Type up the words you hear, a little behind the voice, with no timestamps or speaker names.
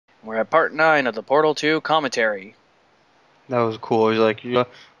We're at part 9 of the Portal 2 commentary. That was cool. He's like, yeah,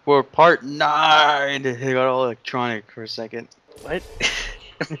 we're part 9. It got all electronic for a second. What?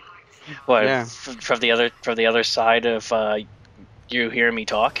 What? Yeah. From the other side of you hearing me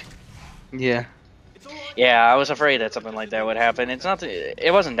talk? Yeah. Yeah, I was afraid that something like that would happen.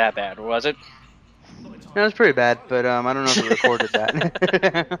 It wasn't that bad, was it? That was pretty bad, but I don't know if it recorded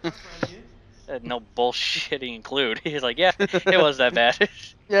that. No bullshitting include. He's like, yeah, it was that bad.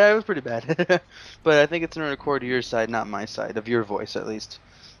 Yeah, it was pretty bad. But I think it's gonna record your side, not my side, of your voice at least.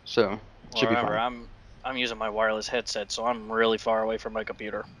 So Well, should be remember, fine. I'm using my wireless headset, so I'm really far away from my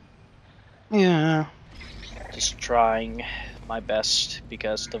computer. Yeah. Just trying my best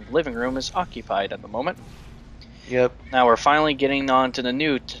because the living room is occupied at the moment. Yep. Now we're finally getting on to the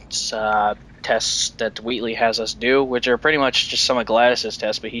new tests that Wheatley has us do, which are pretty much just some of GLaDOS's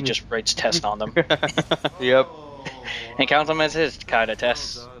tests, but he just writes test on them Yep. and counts them as his kind of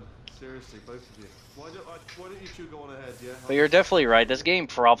tests. Seriously, both of you. Why don't you two go on ahead, yeah? But you're definitely right. This game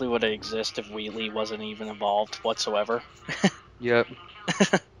probably would exist if Wheatley wasn't even involved whatsoever. Yep.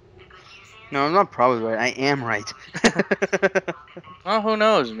 No, I'm not probably right. I am right. Well, who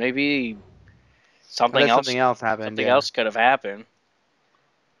knows? Maybe something Unless else. something else happened. Something Yeah. else could have happened.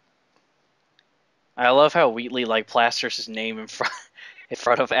 I love how Wheatley like plasters his name in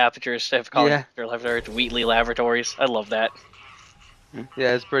front of Aperture instead of calling Yeah. their laboratories Wheatley Laboratories. I love that.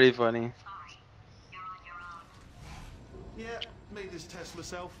 Yeah, it's pretty funny. Yeah, made this test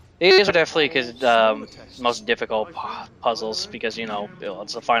myself. These are definitely most difficult puzzles because, you know,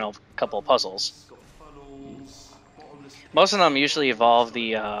 it's the final couple of puzzles. Most of them usually involve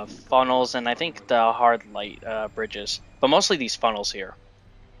the funnels and I think the hard light bridges, but mostly these funnels here.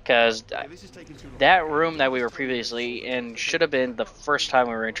 Because that room that we were previously in should have been the first time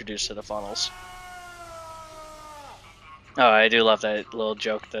we were introduced to the funnels. Oh, I do love that little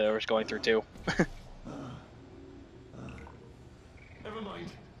joke that I was going through too.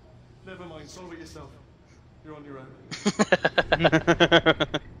 Never mind, solve it yourself. You're on your own.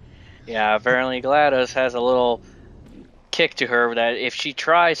 Yeah, apparently GLaDOS has a little kick to her that if she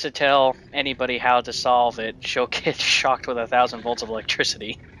tries to tell anybody how to solve it, she'll get shocked with 1,000 volts of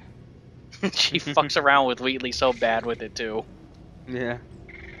electricity. She fucks around with Wheatley so bad with it too. Yeah.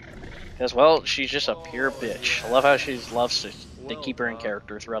 Because, well, she's just a pure bitch. I love how she loves to keep her in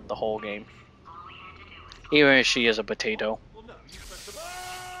character throughout the whole game. Even if she is a potato.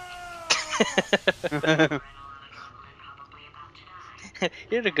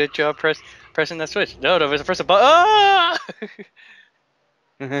 You did a good job pressing that switch. No, it was press a button. Ah!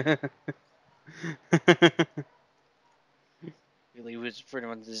 Really was pretty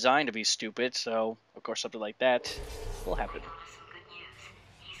much designed to be stupid, so of course something like that will happen.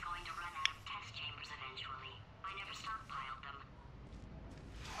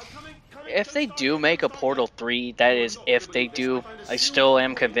 If they do make a Portal 3, that is, if they do, I still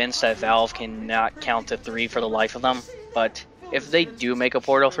am convinced that Valve cannot count to 3 for the life of them. But if they do make a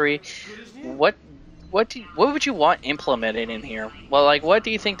Portal 3, what would you want implemented in here? Well, like, what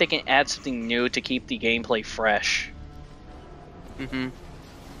do you think they can add something new to keep the gameplay fresh? Mhm.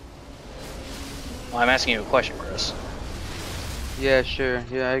 Well, I'm asking you a question, Chris. Yeah, sure.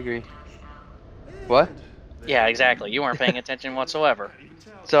 Yeah, I agree. What? Yeah, exactly. You weren't paying attention whatsoever.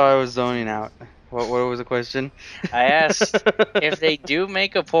 So I was zoning out. What was the question? I asked if they do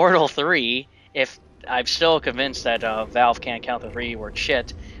make a Portal 3, if I'm still convinced that Valve can't count the 3 word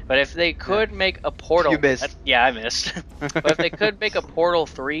shit, but if they could make a Portal... You missed. Yeah, I missed. But if they could make a Portal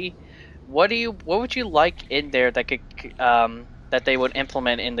 3, what would you like in there that could that they would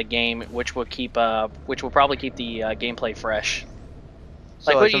implement in the game, which would probably keep the gameplay fresh?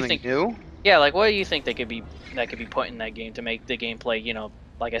 So Like, what do you something think? new? Yeah, like what do you think that could be put in that game to make the gameplay, you know,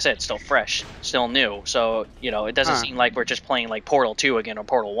 like I said, still fresh, still new. So, you know, it doesn't seem like we're just playing like Portal 2 again or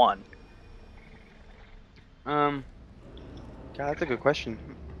Portal 1. God, that's a good question.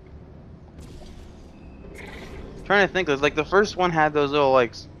 Trying to think, like the first one had those little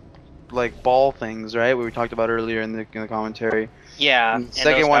like ball things, right? We talked about earlier in the commentary. Yeah. And the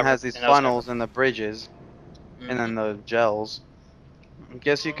second one has these funnels and the bridges, Mm-hmm. and then the gels. I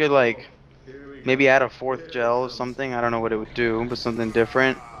guess you could like maybe add a fourth gel or something. I don't know what it would do, but something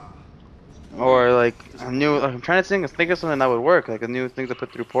different. Or like a new. Like, I'm trying to think of something that would work, like a new thing to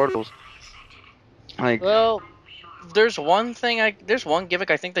put through portals. Like, Well, there's one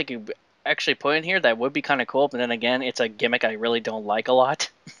gimmick I think they could actually put in here that would be kind of cool, but then again, it's a gimmick I really don't like a lot.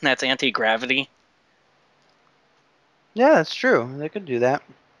 That's anti-gravity. yeah, that's true. They could do that.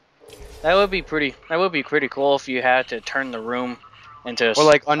 That would be pretty cool if you had to turn the room into Or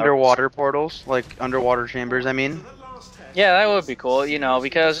like underwater portals, like underwater chambers. I mean. Yeah, that would be cool, you know,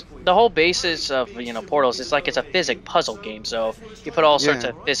 because the whole basis of, you know, Portals is like it's a physics puzzle game. So you put all sorts Yeah.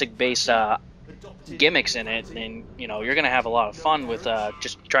 of physics-based gimmicks in it, and you know you're gonna have a lot of fun with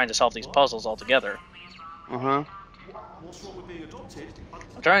just trying to solve these puzzles all together. Uh huh.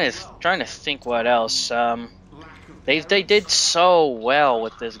 I'm trying to think what else. They did so well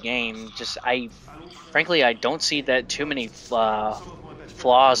with this game. Just frankly I don't see that too many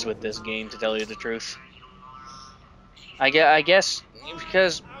flaws with this game, to tell you the truth. I guess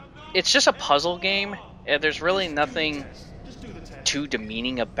because it's just a puzzle game. There's really nothing too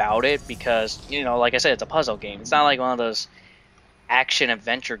demeaning about it because, you know, like I said, it's a puzzle game. It's not like one of those action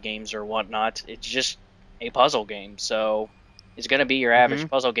adventure games or whatnot. It's just a puzzle game. So it's going to be your average Mhm.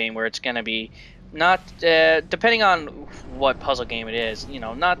 puzzle game where it's going to be not, depending on what puzzle game it is, you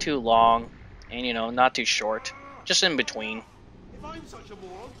know, not too long and, you know, not too short. Just in between.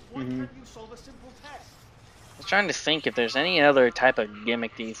 Mhm. I was trying to think if there's any other type of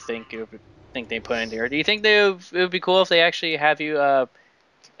gimmick do you think they put in there. Do you think it would be cool if they actually have you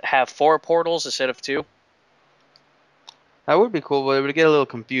have 4 portals instead of 2? That would be cool, but it would get a little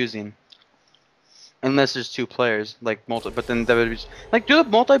confusing. Unless there's 2 players, like but then that would be like do the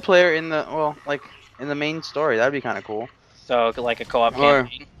multiplayer in the like in the main story. That'd be kind of cool. So like a co-op Or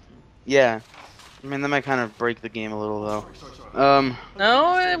campaign. yeah, I mean that might kind of break the game a little though.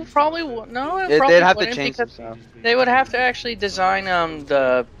 No, it probably no, it They'd probably have to wouldn't change some because stuff. they would have to actually design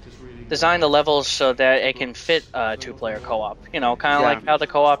the levels so that it can fit 2-player co-op. You know, kind of like Yeah, how the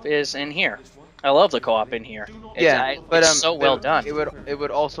co-op is in here. I love the co-op in here. yeah, but It's so well done. it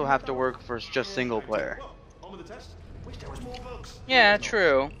would also have to work for just single player. Yeah,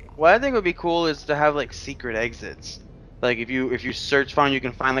 true. What I think would be cool is to have like secret exits. Like if you search far, you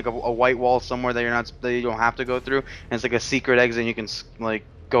can find like a white wall somewhere that you don't have to go through, and it's like a secret exit, and you can like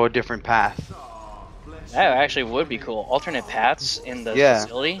go a different path. That actually would be cool. Alternate paths in the Yeah,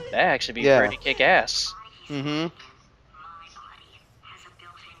 facility. That actually be yeah. pretty kick-ass. Mhm.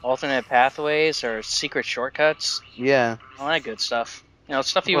 Alternate pathways or secret shortcuts. Yeah. All that good stuff. You know,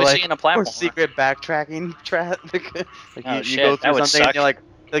 stuff you Or would see like in a or platformer. secret backtracking trap. Like Oh you go shit, that through would something and suck. you're like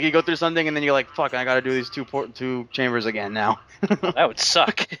you go through something and then you're like fuck I gotta do these two chambers again now. Oh, that would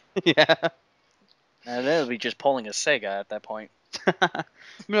suck. Yeah. That would be just pulling a Sega at that point.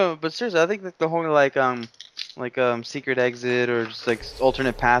 No, but seriously, I think that the whole secret exit or just like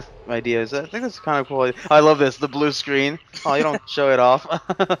alternate path ideas. I think that's kind of cool. I love this, the blue screen. Oh, you don't show it off.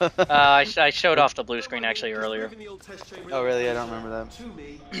 I showed off the blue screen actually earlier. Oh, really? I don't remember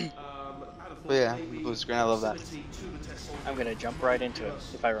that. But yeah, the blue screen. I love that. I'm gonna jump right into it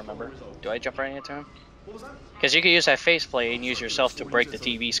if I remember. Do I jump right into him? Because you can use that faceplate and use yourself to break the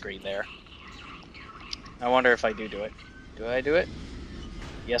TV screen there. I wonder if I do it. Do I do it?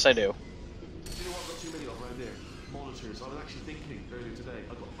 Yes, I do. You know what I've got too many of around here? Monitors. I was actually thinking earlier today,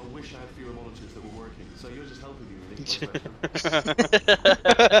 I wish I had fewer monitors that were working. So you're just helping me really.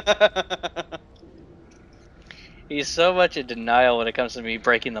 He's so much in denial when it comes to me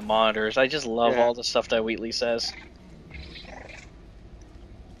breaking the monitors. I just love Yeah. all the stuff that Wheatley says.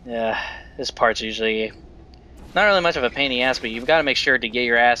 Yeah, this part's usually not really much of a pain in the ass, but you've got to make sure to get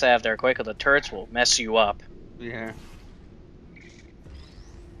your ass out of there quick, or the turrets will mess you up. Yeah.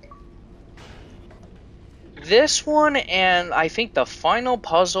 This one, and I think the final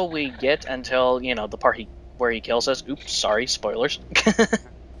puzzle we get until, you know, the part where he kills us. Oops, sorry, spoilers.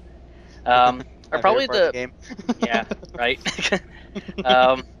 Are My probably favorite part of the game. yeah, right.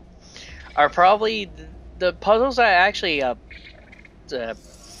 Are probably the puzzles that actually,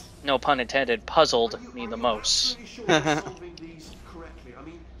 no pun intended, puzzled me the most. I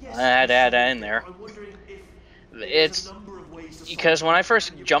had to add that in there. It's because when I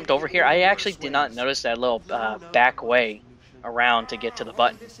first jumped over here, I actually did not notice that little back way around to get to the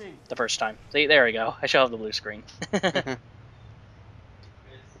button the first time. See, there we go. I should have the blue screen.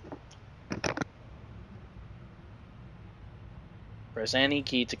 Press any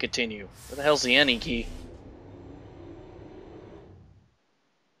key to continue. Where the hell's the any key?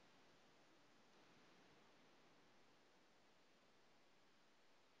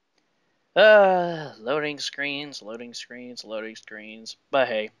 Loading screens, loading screens, loading screens. But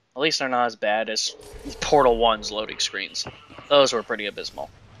hey, at least they're not as bad as Portal 1's loading screens. Those were pretty abysmal.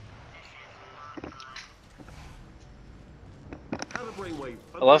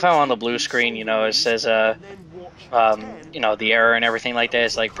 I love how on the blue screen, you know, it says, you know, the error and everything like that.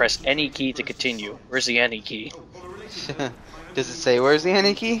 It's like, press any key to continue. Where's the any key? Does it say where's the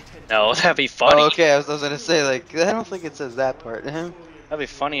any key? No, that'd be funny. Oh, okay. I was gonna say like I don't think it says that part. That'd be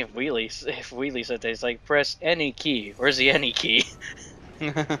funny if Wheatley said that. It's like, press any key. Where's the any key?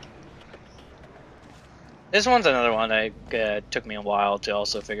 This one's another one that took me a while to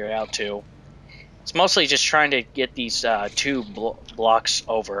also figure out too. It's mostly just trying to get these two blocks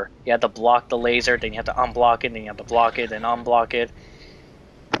over. You have to block the laser, then you have to unblock it, then you have to block it, then unblock it.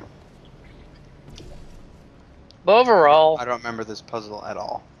 But overall, I don't remember this puzzle at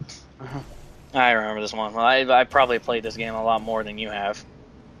all. I remember this one. Well, I probably played this game a lot more than you have.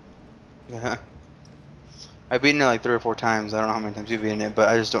 Yeah. I've beaten it like 3 or 4 times. I don't know how many times you've beaten it, but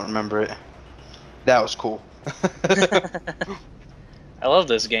I just don't remember it. That was cool. I love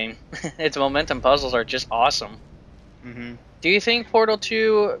this game. Its momentum puzzles are just awesome. Mhm. Do you think Portal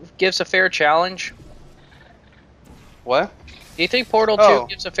 2 gives a fair challenge? What? Do you think Portal 2 Oh.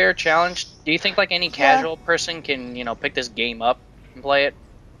 gives a fair challenge? Do you think like any casual person can, you know, pick this game up and play it?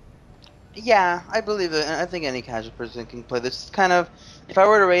 Yeah, I believe it. I think any casual person can play this. It's kind of, if I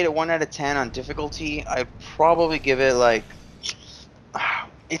were to rate it 1 out of 10 on difficulty, I'd probably give it like.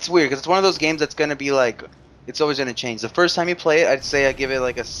 It's weird because it's one of those games that's gonna be like, it's always gonna change. The first time you play it, I'd say I give it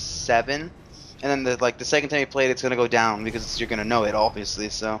like a 7, and then the second time you play it, it's gonna go down because you're gonna know it obviously.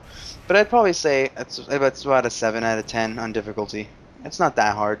 So, but I'd probably say it's about a 7 out of 10 on difficulty. It's not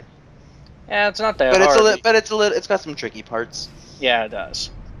that hard, Yeah, it's not that but hard. it's got some tricky parts. Yeah, it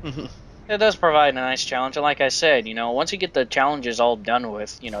does. It does provide a nice challenge, and like I said, you know, once you get the challenges all done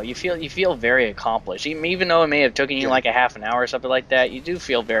with, you know, you feel very accomplished. Even though it may have taken you like a half an hour or something like that, you do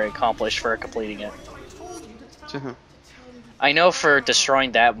feel very accomplished for completing it. I know for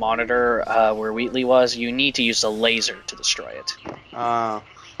destroying that monitor where Wheatley was, you need to use the laser to destroy it.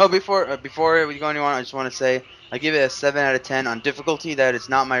 Before we go on, I just want to say I give it a 7 out of 10 on difficulty. That is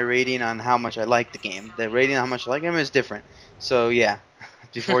not my rating on how much I like the game. The rating on how much I like the game is different. So yeah,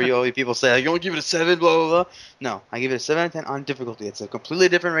 before people say like, you don't give it a 7, blah blah blah. No, I give it a 7 out of 10 on difficulty. It's a completely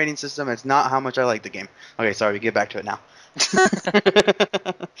different rating system. It's not how much I like the game. Okay, sorry. We get back to it now.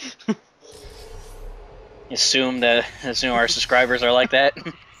 Assume our subscribers are like that.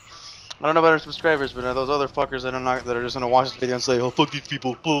 I don't know about our subscribers, but those other fuckers that are just gonna watch this video and say, "Oh fuck these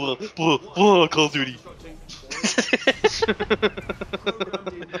people," blah blah blah, blah Call of Duty.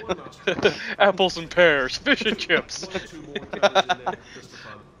 Apples and pears, fish and chips. Do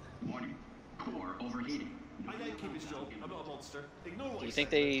you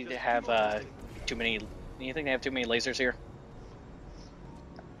think they have too many? Do you think they have too many lasers here?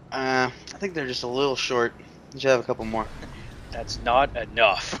 I think they're just a little short. You should have a couple more. That's not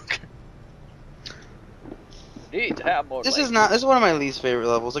enough. Need to have more. This is one of my least favorite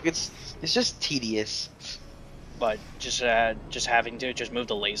levels. Like it's just tedious. But just having to just move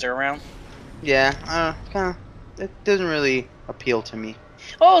the laser around. Yeah, kind of. It doesn't really appeal to me.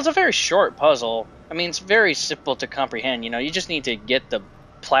 Well, it's a very short puzzle. I mean, it's very simple to comprehend. You know, you just need to get the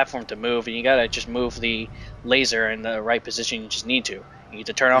platform to move, and you gotta just move the laser in the right position. You just need to. You need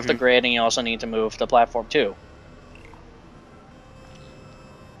to turn off the grid, and you also need to move the platform too.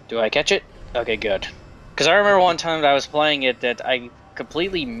 Do I catch it? Okay, good. Because I remember one time that I was playing it that I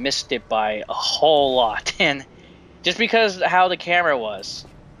completely missed it by a whole lot, and just because how the camera was,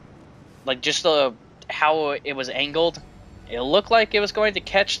 like just how it was angled, it looked like it was going to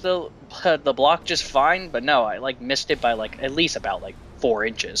catch the block just fine, but no, I like missed it by like at least about like 4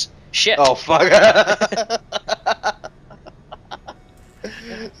 inches. Shit. Oh fuck.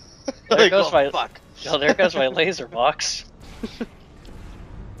 There goes my Oh, there goes my laser box.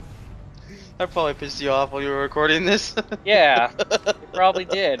 That probably pissed you off while you were recording this. Yeah, it probably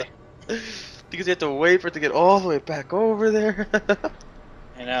did. Because you have to wait for it to get all the way back over there.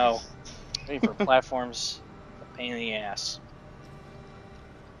 I know. Waiting for platforms, a pain in the ass.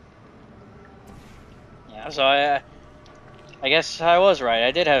 Yeah, so I guess I was right.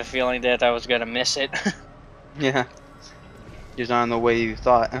 I did have a feeling that I was gonna miss it. Yeah. Just not in the way you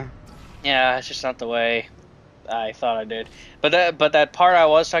thought. Yeah, it's just not the way I thought I did. But that part I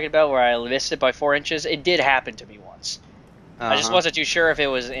was talking about where I missed it by 4 inches, it did happen to me once. I just wasn't too sure if it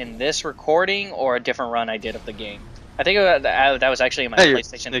was in this recording or a different run I did of the game. I think that was actually in my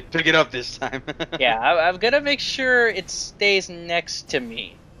PlayStation. Pick it up this time. Yeah, I'm gonna make sure it stays next to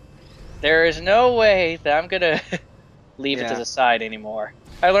me. There is no way that I'm gonna leave it to the side anymore.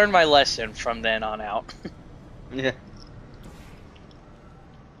 I learned my lesson from then on out. Yeah.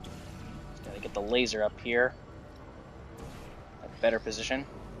 Gotta get the laser up here. A better position.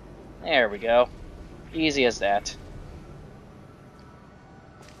 There we go. Easy as that.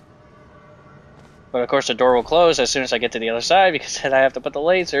 But of course the door will close as soon as I get to the other side because then I have to put the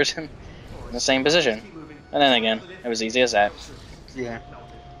lasers in the same position. And then again, it was easy as that. Yeah.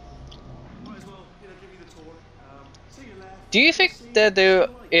 Do you think that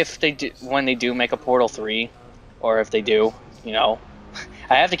when they do make a Portal 3, or if they do, you know,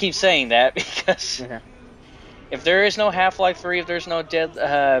 I have to keep saying that because If there is no Half-Life 3, if there's no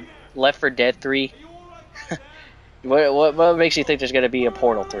Left 4 Dead 3, what makes you think there's gonna be a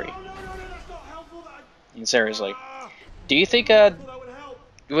Portal 3? Seriously, do you think it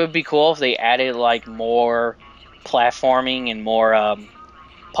would be cool if they added like more platforming and more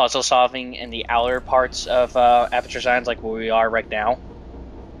puzzle solving in the outer parts of Aperture Science, like where we are right now?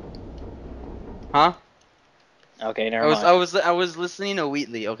 Huh? Okay, I never was mind. I was listening to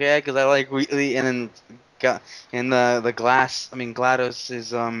Wheatley, okay, because I like Wheatley, and then got in the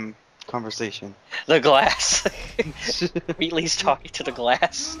GLaDOS's conversation. The glass. Wheatley's talking to the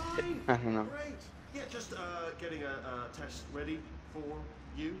glass. I don't know. Great. Yeah, just getting a test ready for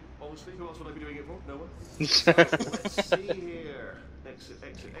you, obviously. Who else would I be doing it for? No one? So, let's see here. Exit,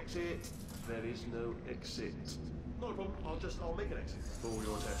 exit, exit. There is no exit. Not a problem. I'll make an exit for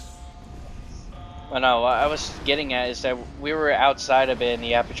your test. Well, no, what I was getting at is that we were outside a bit in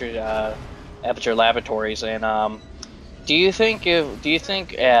the Aperture laboratories, and do you think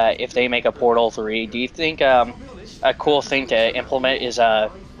if they make a Portal 3, do you think a cool thing to implement is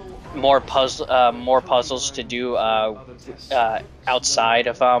more puzzles to do outside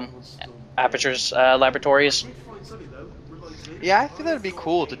of Aperture's laboratories? Yeah, I think that'd be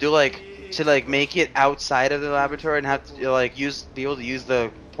cool to do to make it outside of the laboratory and have to like be able to use the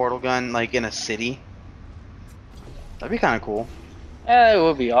portal gun like in a city. That'd be kind of cool. Yeah, it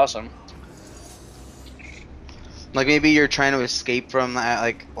would be awesome. Like maybe you're trying to escape from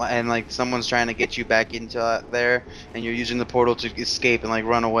and like someone's trying to get you back into there, and you're using the portal to escape and like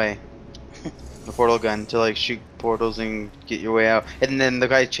run away. The portal gun to like shoot portals and get your way out, and then the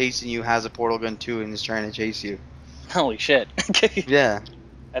guy chasing you has a portal gun too and is trying to chase you. Holy shit. Yeah.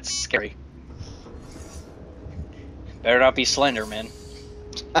 That's scary. Better not be Slender, man.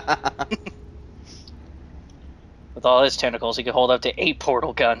 With all his tentacles, he could hold up to 8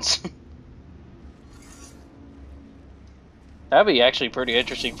 portal guns. That'd be actually pretty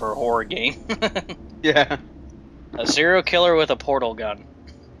interesting for a horror game. Yeah. A serial killer with a portal gun.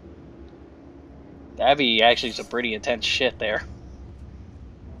 That'd be actually some pretty intense shit there.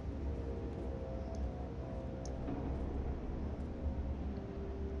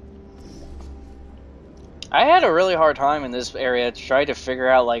 I had a really hard time in this area trying to figure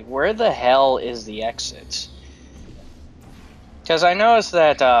out, like, where the hell is the exit? Because I noticed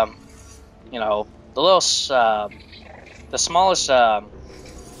that, you know, the little, the smallest,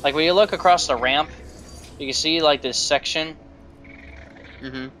 like, when you look across the ramp, you can see, like, this section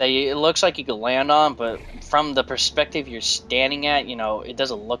that it looks like you could land on, but from the perspective you're standing at, you know, it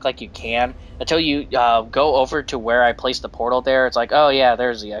doesn't look like you can. Until you go over to where I placed the portal there, it's like, oh yeah,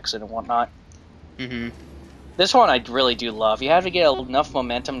 there's the exit and whatnot. This one I really do love. You have to get enough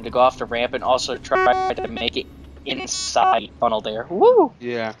momentum to go off the ramp and also try to make it inside the funnel there. Woo!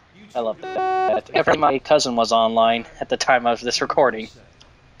 Yeah. I love that. Every my cousin was online at the time of this recording.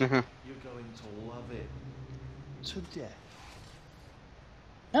 You're going to love it to death.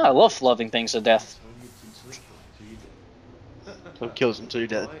 Yeah, I love loving things to death. So it kills until you're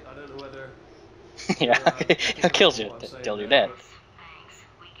dead. I don't know whether Yeah, it kills you till you're dead.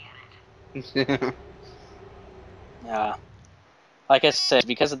 Yeah. Like I said,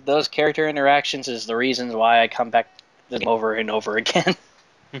 because of those character interactions is the reasons why I come back to them over and over again.